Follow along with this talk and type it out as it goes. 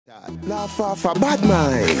Laugh off a bad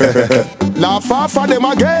mind. Laugh off of them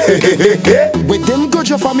again. With them good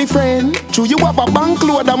you for me friend. True you have a bank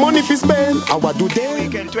load of money for spend. And what do they?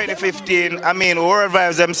 Weekend 2015, I mean, world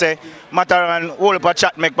vibes them say, Matterhorn, all up a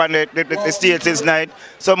chat make on the stage since night.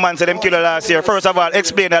 Some man say them killed last year. First of all,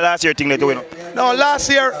 explain the last year thing they doing. No, last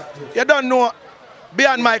year, you don't know,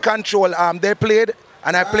 beyond my control, they played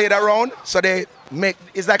and I played around, so they make,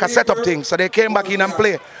 it's like a setup thing, so they came back in and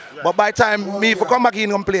play. But by the time me if I come back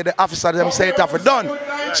in and play, the officer them say it have done.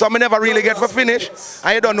 So I never really get for finish.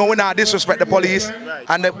 And you don't know when I disrespect the police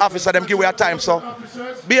and the officer them give me a time. So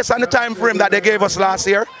based on the time frame that they gave us last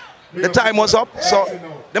year, the time was up. So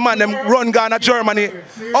the man them run Ghana, Germany.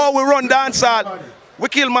 Oh, we run dancehall. We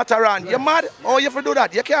kill Matterhorn. You mad? Oh, you have to do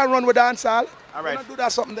that. You can't run with dancehall. All right. Do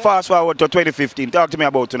that something there. Fast forward to 2015. Talk to me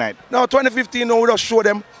about tonight. Now 2015, now we just show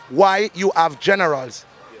them why you have generals.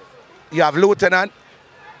 You have lieutenant.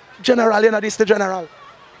 General, you know this the general.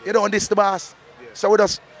 You don't this the boss. Yeah. So we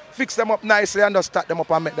just fix them up nicely and just start them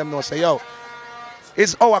up and make them know, say, yo,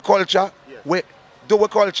 it's our culture. Yeah. We do our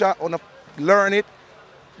culture, we learn it.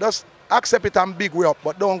 Just accept it and big way up,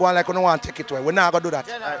 but don't go on like we don't want to take it away. We're not going to do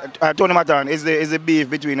that. Tony Matterhorn, is the beef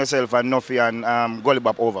between yourself and Nuffy and Gully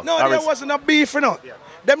Bop over? No, there wasn't a beef, you know. Yeah.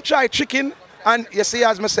 Them try chicken, and you see,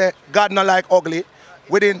 as me say, God not like ugly.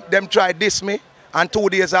 Within them try diss me. And 2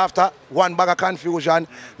 days after, one bag of confusion,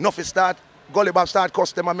 Nuffy start, Gully Bop start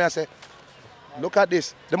cuss them, and me I say, look at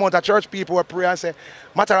this. The amount of church people will pray and say,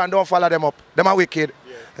 Matterhorn don't follow them up. Them are wicked.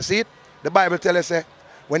 Yeah. You see it? The Bible tells us, say,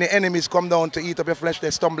 when the enemies come down to eat up your flesh, they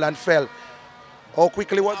stumble and fell. How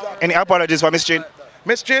quickly was that? Any apologies for Miss Chin?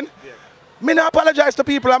 Miss Chin? Yeah. Me not apologize to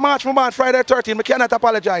people. I march my man Friday 13. Me cannot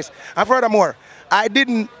apologize. And furthermore, I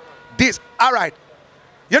didn't this. All right.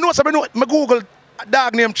 You know something? Me Google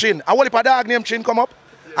dog named Chin. I want if a dog named Chin come up.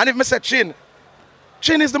 And if me say Chin,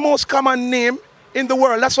 Chin is the most common name in the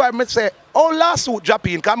world. That's why I say, oh, lawsuit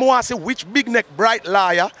Japan. Because I want to see which big neck bright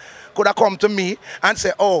liar could have come to me and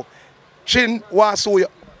say, oh, Chin was sue you.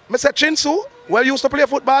 I say, Chin sue? Well, you used to play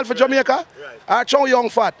football for Jamaica. I show young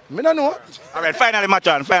fat. Me don't know. All right, finally,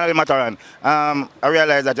 Matterhorn. I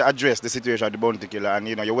realize that you addressed the situation of the bounty killer and,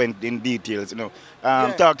 you know, you went in details, you know.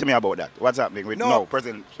 Talk to me about that. What's happening with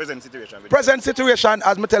present situation? Present situation,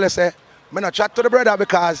 as me tell you, say, me not chat to the brother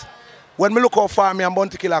because when me look how far me and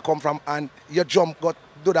bounty killer come from and you jump, got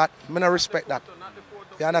do that, me not respect that.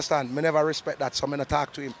 You understand? Me never respect that, so me not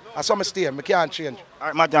talk to him. And so me stay, me can't change. All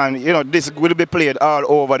right, Matterhorn, you know, this will be played all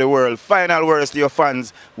over the world. Final words to your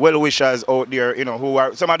fans, well-wishers out there, you know, who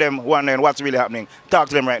are, some of them wondering what's really happening. Talk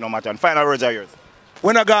to them right now, Matterhorn. Final words are yours.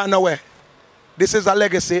 We're not going nowhere. This is a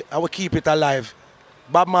legacy, I will keep it alive.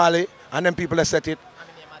 Bob Marley and them people that set it,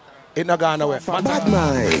 it not going nowhere. Bad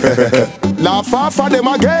mind. Laugh off of them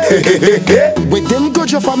again. With them good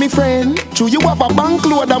you for me friend. True you have a bank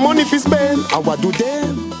load of money for spend. And what do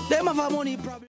them? Them have a money problem.